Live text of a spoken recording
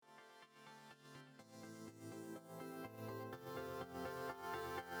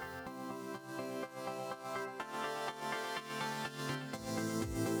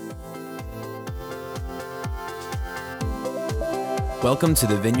Welcome to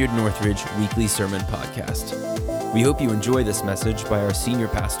the Vineyard Northridge Weekly Sermon Podcast. We hope you enjoy this message by our senior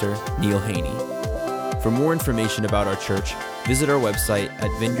pastor, Neil Haney. For more information about our church, visit our website at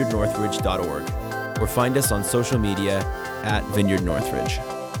vineyardnorthridge.org or find us on social media at Vineyard Northridge.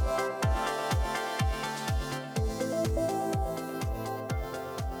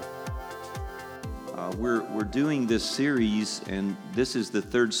 We're doing this series, and this is the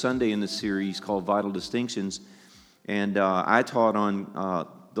third Sunday in the series called Vital Distinctions. And I taught on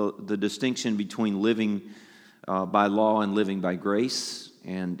the distinction between living by law and living by grace,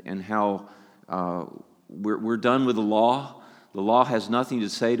 and how we're done with the law. The law has nothing to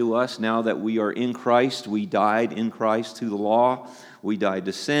say to us. Now that we are in Christ, we died in Christ to the law. We died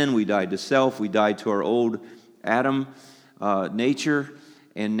to sin. We died to self. We died to our old Adam nature.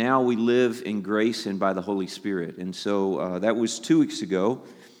 And now we live in grace and by the Holy Spirit. And so that was 2 weeks ago.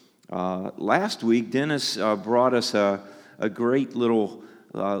 Last week, Dennis brought us a great little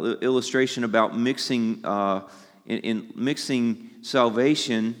illustration about mixing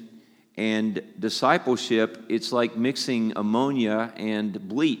salvation and discipleship. It's like mixing ammonia and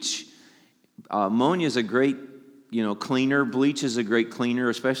bleach. Ammonia is a great, cleaner. Bleach is a great cleaner,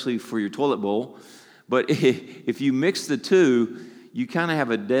 especially for your toilet bowl. But if you mix the two, you kind of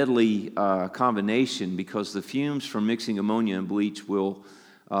have a deadly combination, because the fumes from mixing ammonia and bleach will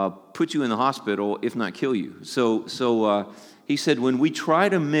put you in the hospital, if not kill you. So he said, when we try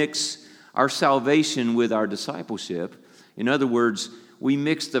to mix our salvation with our discipleship, in other words, we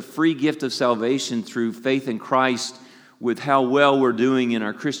mix the free gift of salvation through faith in Christ with how well we're doing in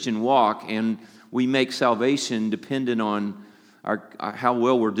our Christian walk, and we make salvation dependent on how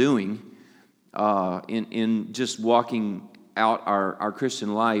well we're doing in just walking out our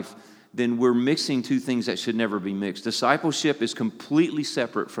Christian life, then we're mixing two things that should never be mixed. Discipleship is completely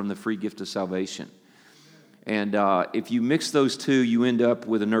separate from the free gift of salvation. And if you mix those two, you end up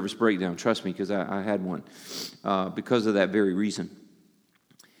with a nervous breakdown. Trust me, because I had one because of that very reason.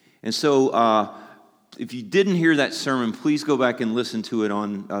 And so if you didn't hear that sermon, please go back and listen to it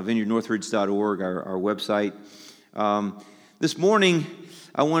on vineyardnorthridge.org, our website. This morning,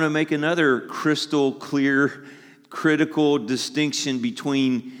 I want to make another crystal clear, critical distinction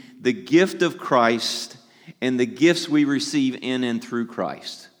between the gift of Christ and the gifts we receive in and through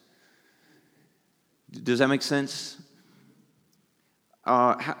Christ. Does that make sense?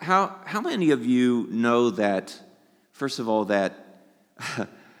 How many of you know that, first of all, that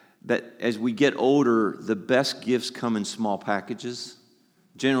as we get older, the best gifts come in small packages,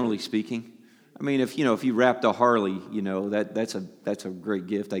 generally speaking? I mean, if you wrapped a Harley, that's a great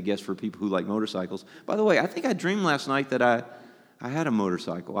gift, I guess, for people who like motorcycles. By the way, I think I dreamed last night that I had a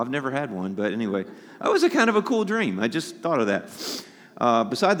motorcycle. I've never had one, but anyway, that was a kind of a cool dream. I just thought of that.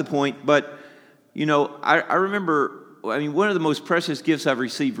 Beside the point, but, I remember, one of the most precious gifts I've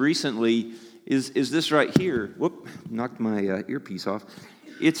received recently is this right here. Whoop, knocked my earpiece off.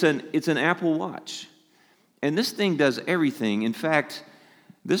 It's an Apple Watch. And this thing does everything. In fact,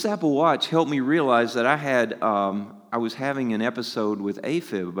 this Apple Watch helped me realize that I was having an episode with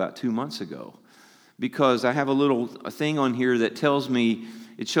AFib about 2 months ago, because I have a thing on here that tells me,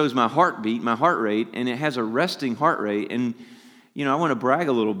 it shows my heartbeat, my heart rate, and it has a resting heart rate. And, I want to brag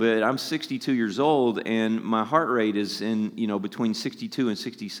a little bit. I'm 62 years old, and my heart rate is in, between 62 and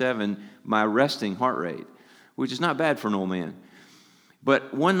 67, my resting heart rate, which is not bad for an old man.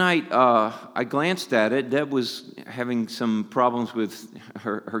 But one night, I glanced at it. Deb was having some problems with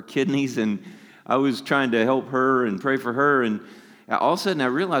her kidneys, and I was trying to help her and pray for her, and all of a sudden I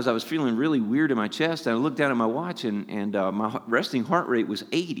realized I was feeling really weird in my chest, and I looked down at my watch, and my resting heart rate was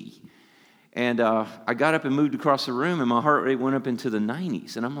 80. And I got up and moved across the room, and my heart rate went up into the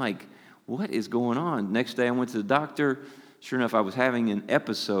 90s, and I'm like, what is going on? Next day I went to the doctor. Sure enough, I was having an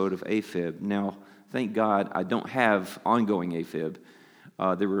episode of AFib. Now, thank God I don't have ongoing AFib.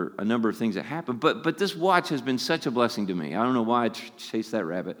 There were a number of things that happened, but this watch has been such a blessing to me. I don't know why I chased that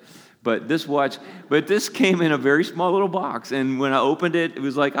rabbit, but this came in a very small little box, and when I opened it, it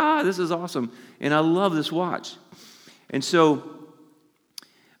was like, this is awesome, and I love this watch. And so,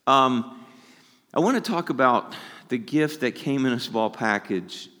 I want to talk about the gift that came in a small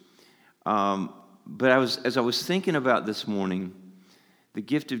package, but as I was thinking about this morning, the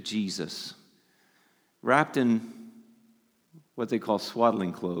gift of Jesus, wrapped in what they call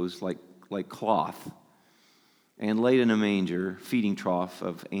swaddling clothes, like cloth, and laid in a manger, feeding trough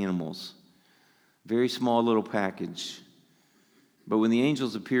of animals. Very small little package. But when the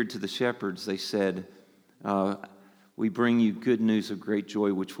angels appeared to the shepherds, they said, we bring you good news of great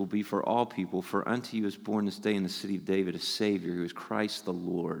joy, which will be for all people. For unto you is born this day in the city of David a Savior, who is Christ the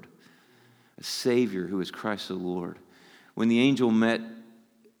Lord. A Savior who is Christ the Lord. When the angel met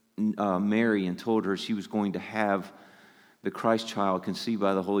Mary and told her she was going to have the Christ child conceived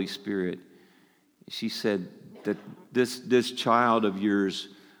by the Holy Spirit, she said that this child of yours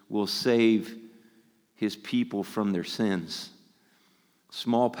will save his people from their sins.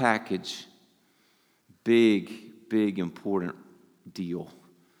 Small package, big, important deal,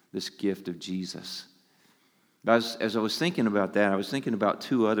 this gift of Jesus. As I was thinking about that, I was thinking about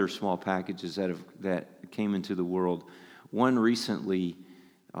two other small packages that came into the world. One recently,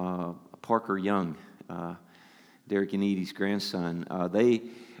 Parker Young, Derek and Edie's grandson,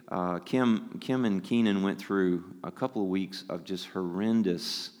 Kim and Keenan went through a couple of weeks of just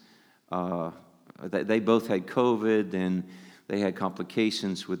horrendous. They both had COVID, and they had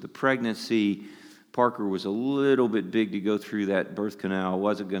complications with the pregnancy. Parker was a little bit big to go through that birth canal,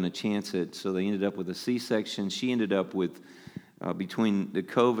 wasn't going to chance it, so they ended up with a C-section. She ended up with, between the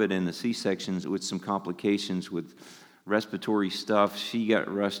COVID and the C-sections, with some complications with respiratory stuff. She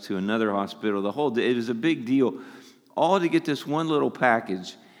got rushed to another hospital. It was a big deal, all to get this one little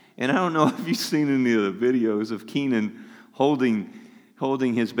package. And I don't know if you've seen any of the videos of Keenan holding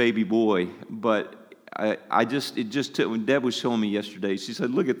his baby boy, but it just took, when Deb was showing me yesterday, she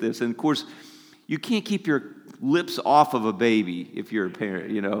said, look at this. And of course, you can't keep your lips off of a baby if you're a parent,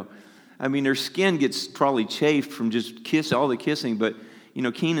 you know. I mean, their skin gets probably chafed from just all the kissing, but, you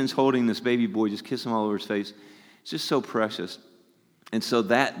know, Keenan's holding this baby boy, just kissing him all over his face. It's just so precious. And so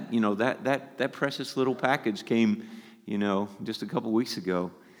that precious little package came, you know, just a couple weeks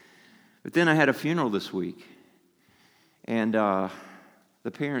ago. But then I had a funeral this week, and the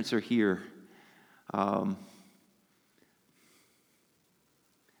parents are here.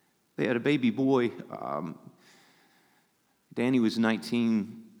 They had a baby boy. Danny was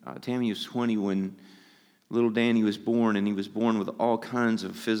 19. Tammy was 20 when little Danny was born, and he was born with all kinds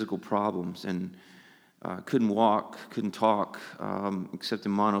of physical problems, and couldn't walk, couldn't talk, except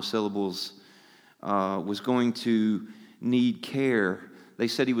in monosyllables, was going to need care. They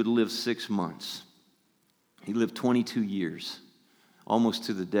said he would live 6 months. He lived 22 years, almost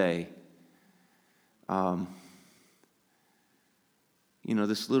to the day. You know,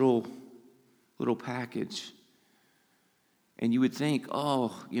 this little package. And you would think,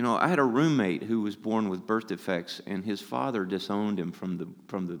 oh, you know, I had a roommate who was born with birth defects, and his father disowned him from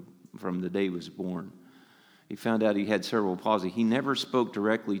the day he was born. He found out he had cerebral palsy. He never spoke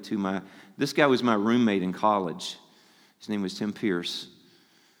directly to this guy was my roommate in college. His name was Tim Pierce.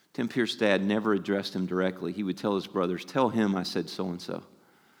 Tim Pierce's dad never addressed him directly. He would tell his brothers, tell him I said so-and-so.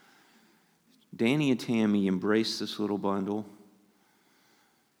 Danny and Tammy embraced this little bundle,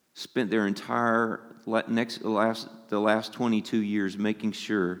 spent their entire the last 22 years making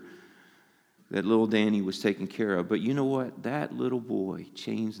sure that little Danny was taken care of. But you know what? That little boy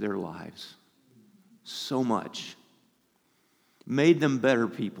changed their lives so much. Made them better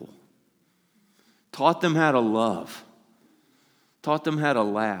people. Taught them how to love. Taught them how to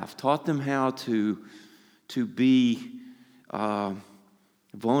laugh. Taught them how to be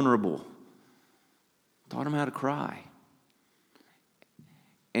vulnerable. Taught them how to cry.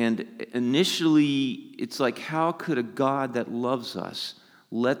 And initially, it's like, how could a God that loves us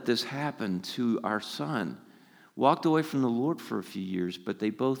let this happen to our son? Walked away from the Lord for a few years, but they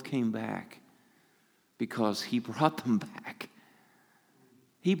both came back because he brought them back.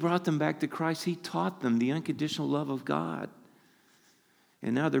 He brought them back to Christ. He taught them the unconditional love of God.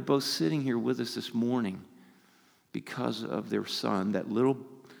 And now they're both sitting here with us this morning because of their son, that little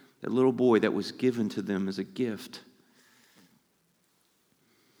boy that was given to them as a gift.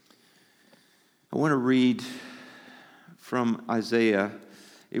 I want to read from Isaiah.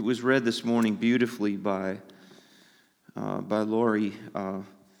 It was read this morning beautifully by Lori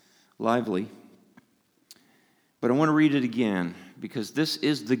Lively. But I want to read it again because this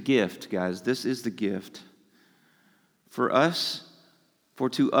is the gift, guys. This is the gift. For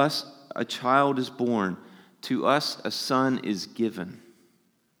to us a child is born, to us a son is given.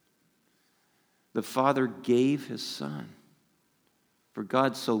 The Father gave his Son. For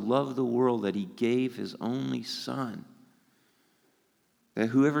God so loved the world that he gave his only Son, that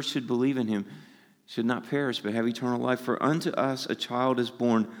whoever should believe in him should not perish but have eternal life. For unto us a child is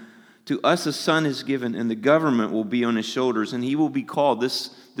born, to us a son is given, and the government will be on his shoulders, and he will be called,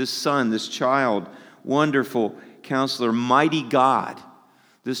 this son, this child, Wonderful Counselor, Mighty God.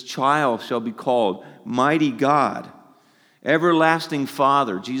 This child shall be called Mighty God, Everlasting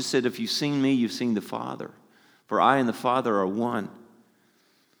Father. Jesus said, if you've seen me, you've seen the Father. For I and the Father are one.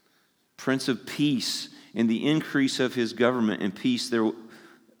 Prince of Peace, in the increase of his government and peace, there will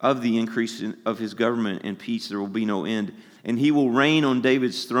be no end. And he will reign on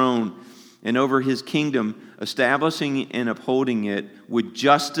David's throne and over his kingdom, establishing and upholding it with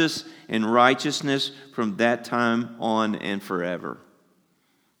justice and righteousness from that time on and forever.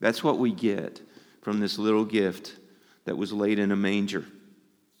 That's what we get from this little gift that was laid in a manger.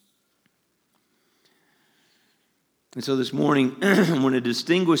 And so this morning, I want to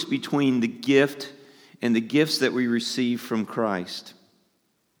distinguish between the gift and the gifts that we receive from Christ.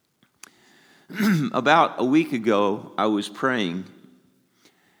 About a week ago, I was praying,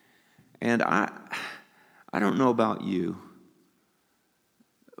 and I don't know about you,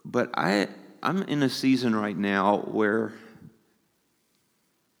 but I'm in a season right now where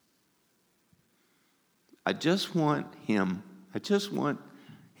I just want Him. I just want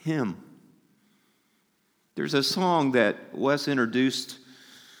Him. There's a song that Wes introduced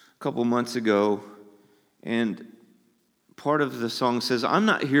a couple months ago, and part of the song says, "I'm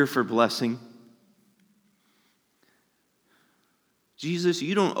not here for blessing. Jesus,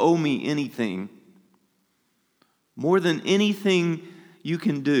 you don't owe me anything. More than anything you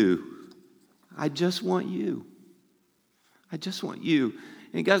can do, I just want you. I just want you."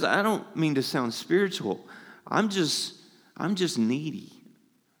 And guys, I don't mean to sound spiritual. I'm just needy.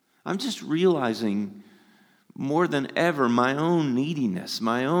 I'm just realizing more than ever my own neediness,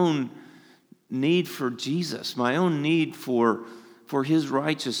 my own need for Jesus, my own need for His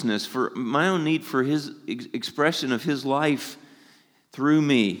righteousness, for my own need for His expression of His life through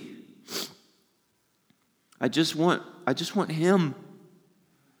me. I just want Him.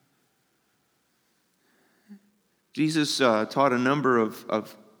 Jesus taught a number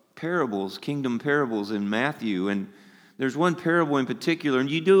of parables, kingdom parables in Matthew, and there's one parable in particular, and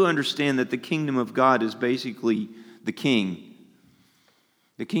you do understand that the kingdom of God is basically the king.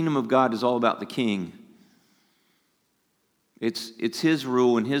 The kingdom of God is all about the king. It's His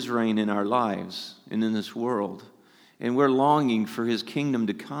rule and His reign in our lives and in this world. And we're longing for His kingdom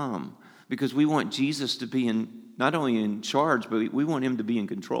to come because we want Jesus to be not only in charge, but we want Him to be in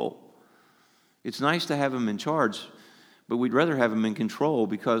control. It's nice to have Him in charge, but we'd rather have Him in control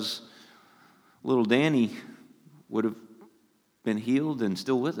because little Danny would have been healed and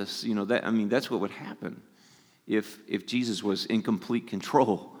still with us. That's what would happen if Jesus was in complete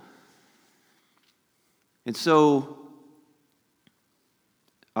control. And so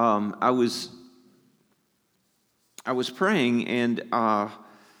I was praying, and I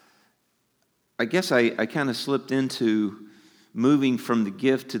guess I kind of slipped into moving from the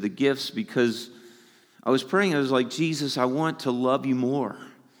gift to the gifts because I was praying. I was like, Jesus, I want to love you more.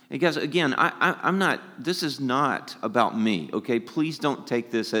 And guys, again, I'm not, this is not about me, okay? Please don't take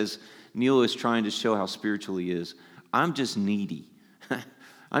this as Neil is trying to show how spiritual he is. I'm just needy.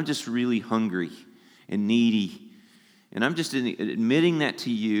 I'm just really hungry and needy. And I'm just admitting that to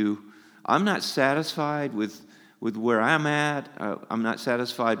you. I'm not satisfied with where I'm at. I'm not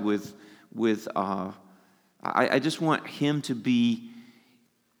satisfied with I just want Him to be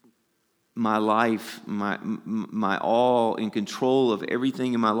my life, my all, in control of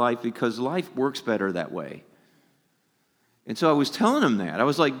everything in my life, because life works better that way. And so I was telling Him that. I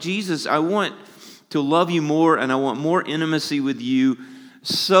was like, Jesus, I want to love you more, and I want more intimacy with you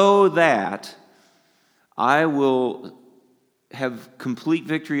so that I will have complete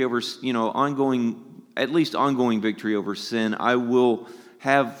victory over, at least ongoing victory over sin. I will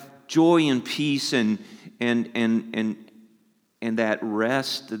have joy and peace and that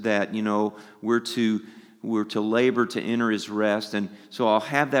rest that we're to labor to enter His rest. And so I'll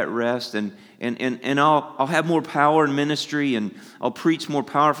have that rest, and I'll have more power in ministry, and I'll preach more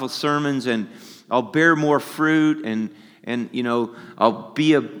powerful sermons, and I'll bear more fruit, and I'll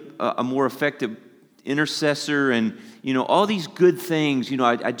be a more effective intercessor, and all these good things.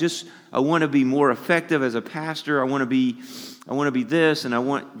 I want to be more effective as a pastor. I want to be this, and I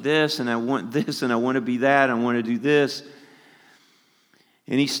want this, and I want this, and I want to be that. I want to do this.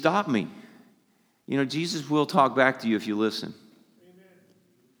 And He stopped me. Jesus will talk back to you if you listen. Amen.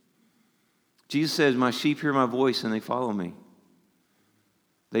 Jesus says, "My sheep hear my voice and they follow me."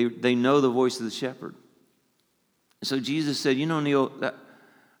 They know the voice of the shepherd. So Jesus said, Neil,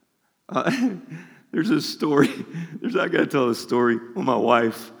 there's a story. I got to tell a story with my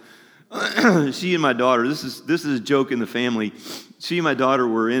wife. She and my daughter, this is a joke in the family. She and my daughter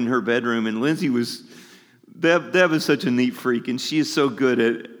were in her bedroom, and Lindsay was, Deb is such a neat freak, and she is so good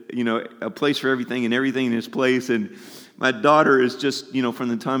at, a place for everything and everything in its place. And my daughter is just, from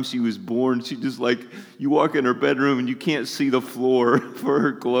the time she was born, she just you walk in her bedroom and you can't see the floor for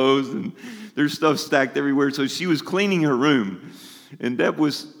her clothes, and there's stuff stacked everywhere. So she was cleaning her room, and Deb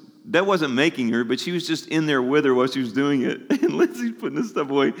was Deb wasn't making her, but she was just in there with her while she was doing it. And Lindsay's putting this stuff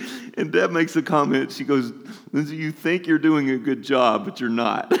away. And Deb makes a comment. She goes, Lindsay, you think you're doing a good job, but you're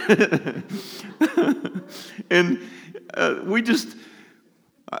not. And we just,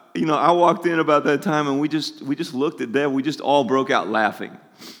 I walked in about that time and we just looked at Deb. We just all broke out laughing.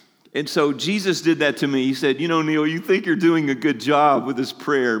 And so Jesus did that to me. He said, Neil, you think you're doing a good job with this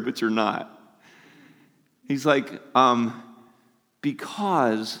prayer, but you're not. He's like,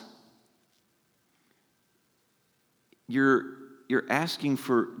 because you're asking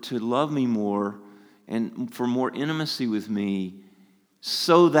to love me more and for more intimacy with me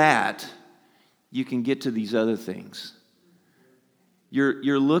so that you can get to these other things.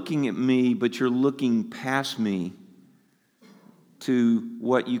 You're looking at me, but you're looking past me to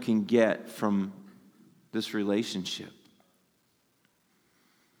what you can get from this relationship.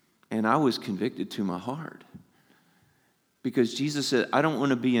 And I was convicted to my heart. Because Jesus said, I don't want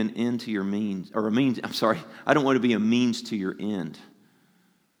to be an end to your means, I don't want to be a means to your end.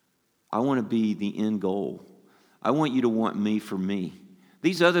 I want to be the end goal. I want you to want me for me.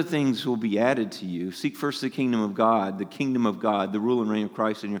 These other things will be added to you. Seek first the kingdom of God, the rule and reign of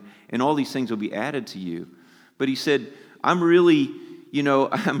Christ, and all these things will be added to you. But he said, I'm really,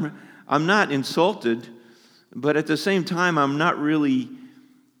 I'm not insulted, but at the same time, I'm not really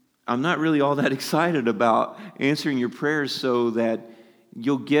all that excited about answering your prayers so that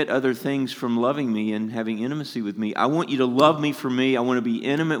you'll get other things from loving me and having intimacy with me. I want you to love me for me. I want to be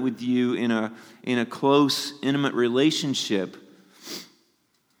intimate with you in a close, intimate relationship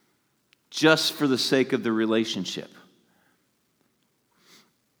just for the sake of the relationship.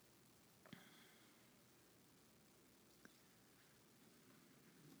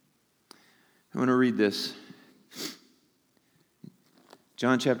 I want to read this.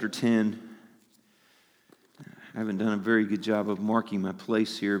 John chapter 10. I haven't done a very good job of marking my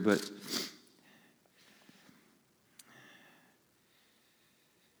place here, but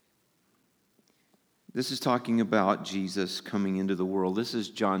this is talking about Jesus coming into the world. This is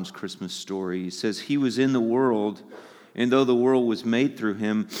John's Christmas story. He says, He was in the world, and though the world was made through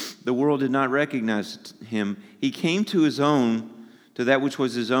him, the world did not recognize him. He came to his own, to that which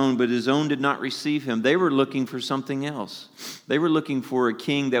was his own, but his own did not receive him. They were looking for something else. They were looking for a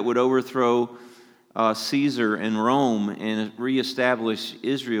king that would overthrow Caesar and Rome and reestablish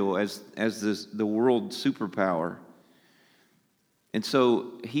Israel as the world superpower. And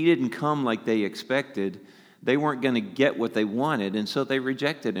so he didn't come like they expected. They weren't going to get what they wanted, and so they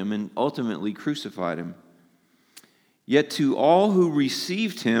rejected him and ultimately crucified him. Yet to all who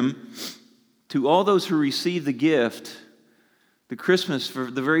received him, to all those who received the gift,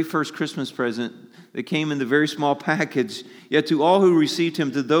 the very first Christmas present that came in the very small package, yet to all who received him,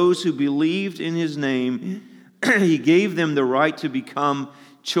 to those who believed in his name, he gave them the right to become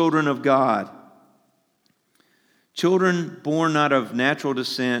children of God. Children born not of natural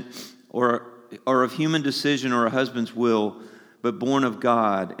descent or of human decision or a husband's will, but born of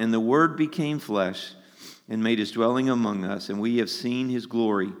God. And the Word became flesh and made his dwelling among us, and we have seen his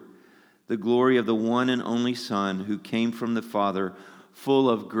glory, the glory of the one and only Son who came from the Father, full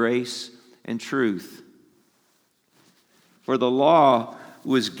of grace and truth. For the law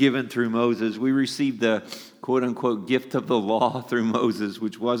was given through Moses. We received the quote-unquote gift of the law through Moses,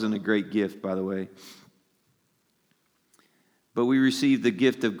 which wasn't a great gift, by the way. But we received the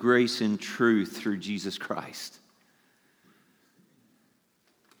gift of grace and truth through Jesus Christ.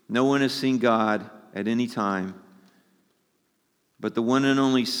 No one has seen God at any time, but the one and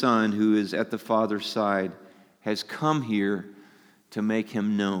only Son who is at the Father's side has come here to make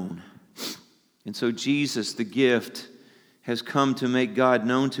him known. And so Jesus, the gift, has come to make God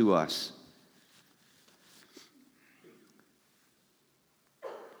known to us.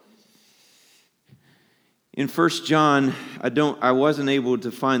 In 1 John, I wasn't able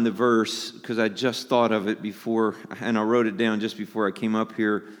to find the verse because I just thought of it before, and I wrote it down just before I came up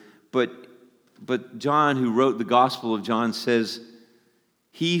here. But John, who wrote the Gospel of John, says,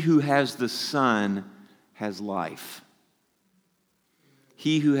 "He who has the Son has life."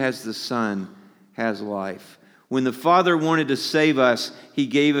 He who has the Son has life. When the Father wanted to save us, He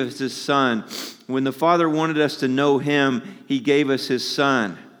gave us His Son. When the Father wanted us to know Him, He gave us His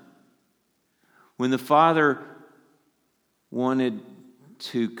Son. When the Father wanted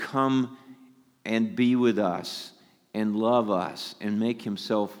to come and be with us and love us and make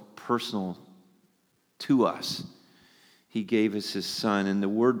Himself personal to us, He gave us His Son, and the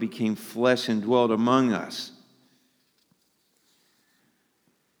Word became flesh and dwelt among us.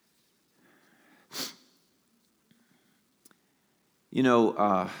 You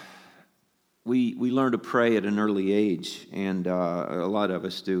know, we learn to pray at an early age, and a lot of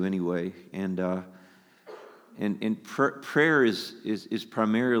us do anyway. And prayer is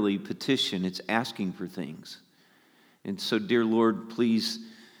primarily petition. It's asking for things. And so, dear Lord, please,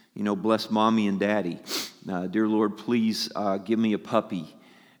 bless mommy and daddy. Dear Lord, please give me a puppy.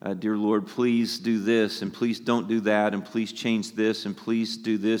 Dear Lord, please do this, and please don't do that, and please change this, and please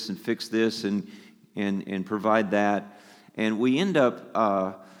do this, and fix this, and provide that. And we end up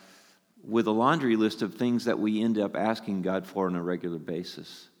with a laundry list of things that we end up asking God for on a regular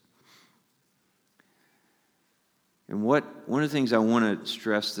basis. And one of the things I want to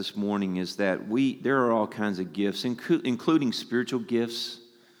stress this morning is that there are all kinds of gifts, including spiritual gifts.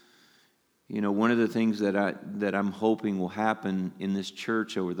 One of the things that I'm hoping will happen in this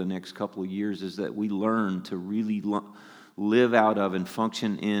church over the next couple of years is that we learn to really live out of and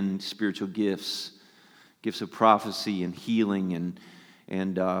function in spiritual gifts of prophecy and healing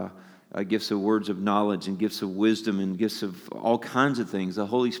and gifts of words of knowledge and gifts of wisdom and gifts of all kinds of things. The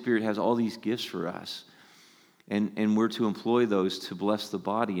Holy Spirit has all these gifts for us. And we're to employ those to bless the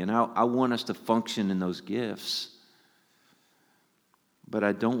body. And I want us to function in those gifts. But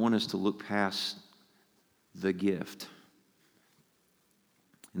I don't want us to look past the gift.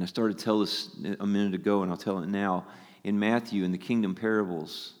 And I started to tell this a minute ago, and I'll tell it now. In Matthew, in the kingdom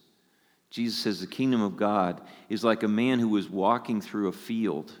parables, Jesus says the kingdom of God is like a man who was walking through a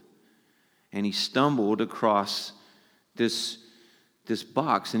field, and he stumbled across this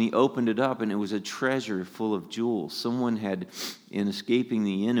box, and he opened it up, and it was a treasure full of jewels. Someone had, in escaping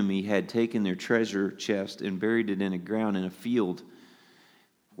the enemy, had taken their treasure chest and buried it in the ground in a field.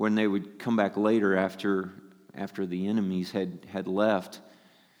 When they would come back later after the enemies had left,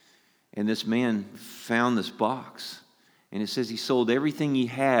 and this man found this box, and it says he sold everything he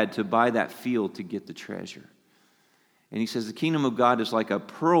had to buy that field to get the treasure. And he says the kingdom of God is like a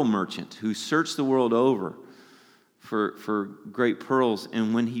pearl merchant who searched the world over for great pearls.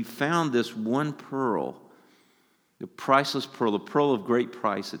 And when he found this one pearl, the priceless pearl, the pearl of great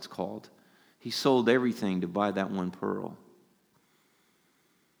price it's called, he sold everything to buy that one pearl.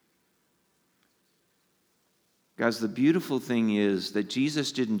 Guys, the beautiful thing is that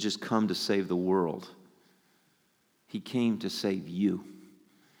Jesus didn't just come to save the world. He came to save you.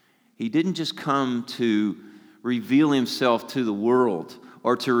 He didn't just come to reveal himself to the world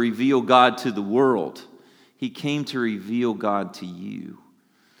or to reveal God to the world. He came to reveal God to you.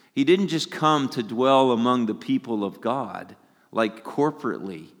 He didn't just come to dwell among the people of God, like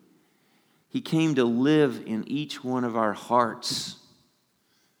corporately. He came to live in each one of our hearts.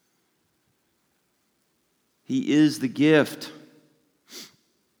 He is the gift.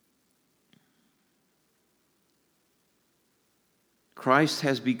 Christ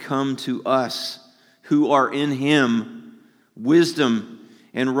has become to us who are in him wisdom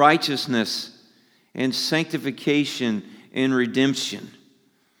and righteousness and sanctification and redemption.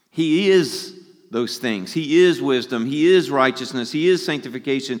 He is those things. He is wisdom. He is righteousness. He is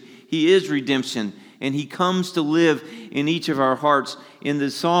sanctification. He is redemption. And he comes to live in each of our hearts. In the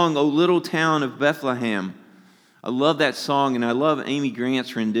song, O Little Town of Bethlehem, I love that song, and I love Amy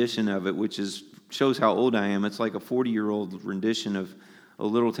Grant's rendition of it, which shows how old I am. It's like a 40-year-old rendition of O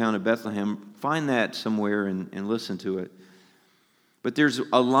Little Town of Bethlehem. Find that somewhere and listen to it. But there's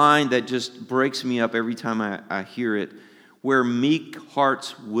a line that just breaks me up every time I hear it. Where meek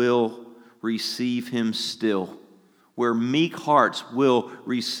hearts will receive him still. Where meek hearts will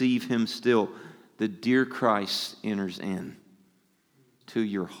receive him still. The dear Christ enters in to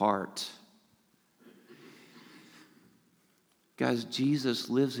your heart. Guys, Jesus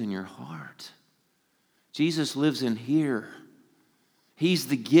lives in your heart. Jesus lives in here. He's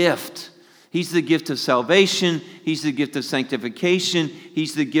the gift. He's the gift of salvation. He's the gift of sanctification.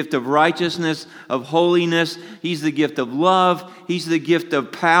 He's the gift of righteousness, of holiness. He's the gift of love. He's the gift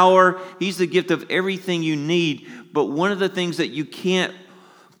of power. He's the gift of everything you need. But one of the things that you can't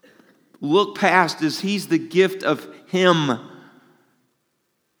look past is he's the gift of him.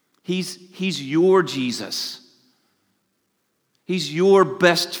 He's your Jesus. He's your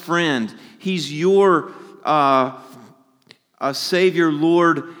best friend. He's your Savior,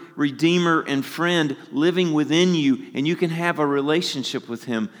 Lord, Redeemer, and friend living within you. And you can have a relationship with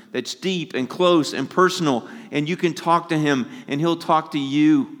him that's deep and close and personal. And you can talk to him and he'll talk to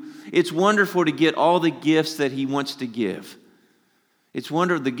you. It's wonderful to get all the gifts that he wants to give. It's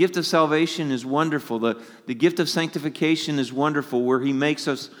wonderful. The gift of salvation is wonderful. The gift of sanctification is wonderful, where he makes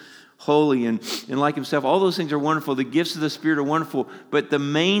us holy and like himself. All those things are wonderful. The gifts of the Spirit are wonderful. But the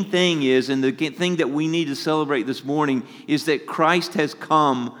main thing is, and the thing that we need to celebrate this morning, is that Christ has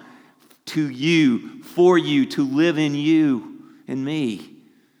come to you, for you, to live in you and me,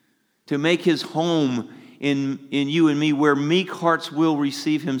 to make his home in you and me, where meek hearts will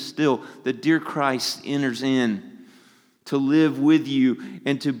receive him still. The dear Christ enters in to live with you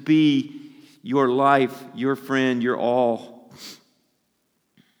and to be your life, your friend, your all.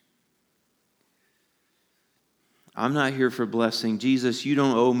 I'm not here for blessing. Jesus, you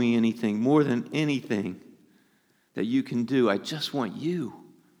don't owe me anything more than anything that you can do. I just want you.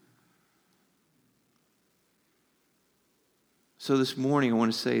 So this morning I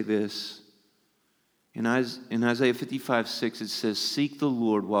want to say this. In Isaiah 55:6 it says, "Seek the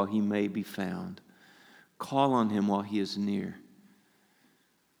Lord while he may be found. Call on him while he is near."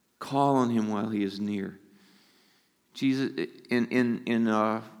 Call on him while he is near. Jesus,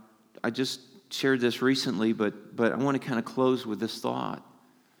 I just shared this recently, but I want to kind of close with this thought.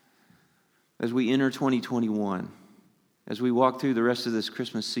 As we enter 2021, as we walk through the rest of this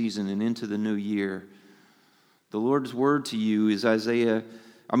Christmas season and into the new year, the Lord's word to you is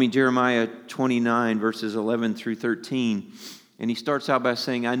Jeremiah 29, verses 11 through 13. And he starts out by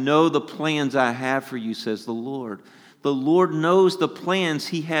saying, "I know the plans I have for you, says the Lord." The Lord knows the plans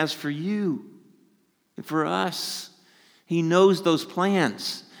he has for you and for us. He knows those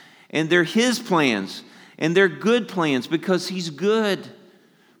plans. And they're his plans. And they're good plans because he's good.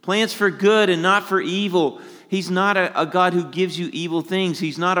 Plans for good and not for evil. He's not a God who gives you evil things.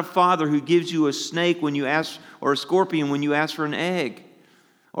 He's not a father who gives you a snake when you ask, or a scorpion when you ask for an egg,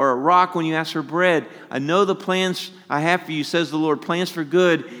 or a rock when you ask for bread. I know the plans I have for you, says the Lord, plans for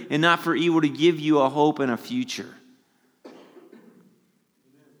good and not for evil, to give you a hope and a future.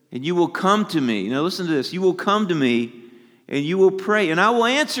 And you will come to me. Now listen to this. You will come to me and you will pray and I will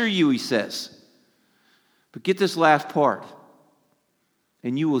answer you, he says. But get this last part.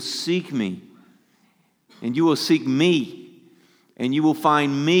 And you will seek me. And you will seek me. And you will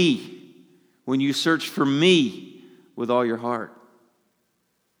find me when you search for me with all your heart.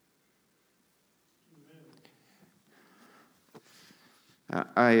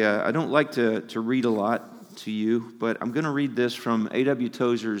 I don't like to read a lot to you, but I'm going to read this from A.W.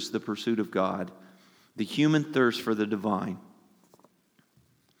 Tozer's The Pursuit of God, The Human Thirst for the Divine.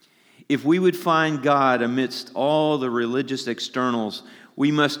 If we would find God amidst all the religious externals,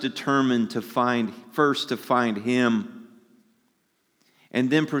 we must determine to find Him, and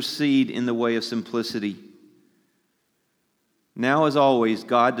then proceed in the way of simplicity. Now, as always,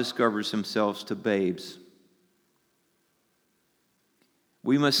 God discovers himself to babes.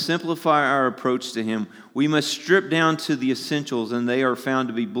 We must simplify our approach to him. We must strip down to the essentials, and they are found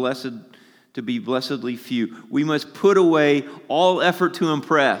to be blessedly few. We must put away all effort to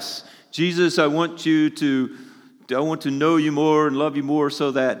impress. Jesus, I want to know you more and love you more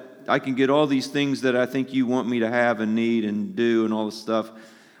so that I can get all these things that I think you want me to have and need and do and all this stuff.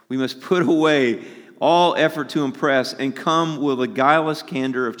 We must put away all effort to impress and come with a guileless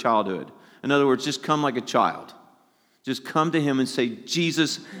candor of childhood. In other words, just come like a child. Just come to him and say,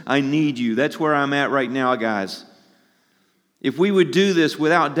 Jesus, I need you. That's where I'm at right now, guys. If we would do this,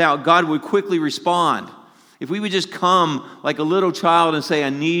 without doubt, God would quickly respond. If we would just come like a little child and say, I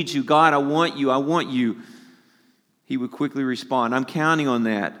need you, God, I want you, he would quickly respond. I'm counting on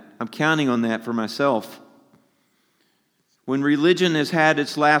that. I'm counting on that for myself. When religion has had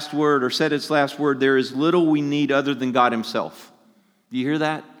its last word or said its last word, there is little we need other than God himself. Do you hear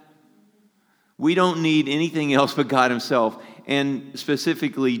that? We don't need anything else but God himself, and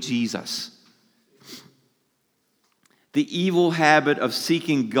specifically Jesus. The evil habit of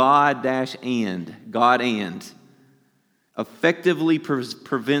seeking God and, effectively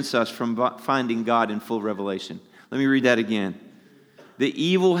prevents us from finding God in full revelation. Let me read that again. The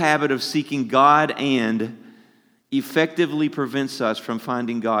evil habit of seeking God and effectively prevents us from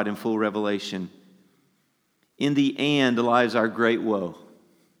finding God in full revelation. In the and lies our great woe.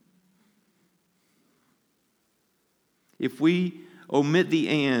 If we omit the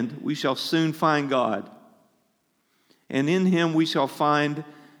and, we shall soon find God. And in him we shall find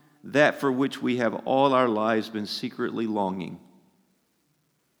that for which we have all our lives been secretly longing.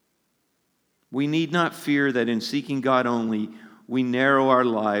 We need not fear that in seeking God only, we narrow our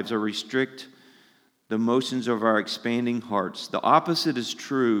lives or restrict the motions of our expanding hearts. The opposite is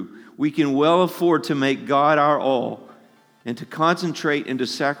true. We can well afford to make God our all and to concentrate and to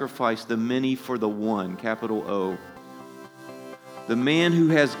sacrifice the many for the one, capital O. The man who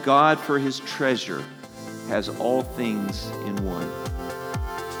has God for his treasure has all things in one.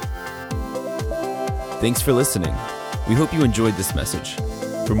 Thanks for listening. We hope you enjoyed this message.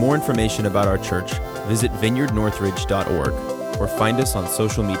 For more information about our church, visit vineyardnorthridge.org or find us on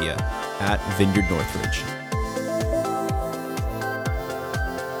social media @VineyardNorthridge.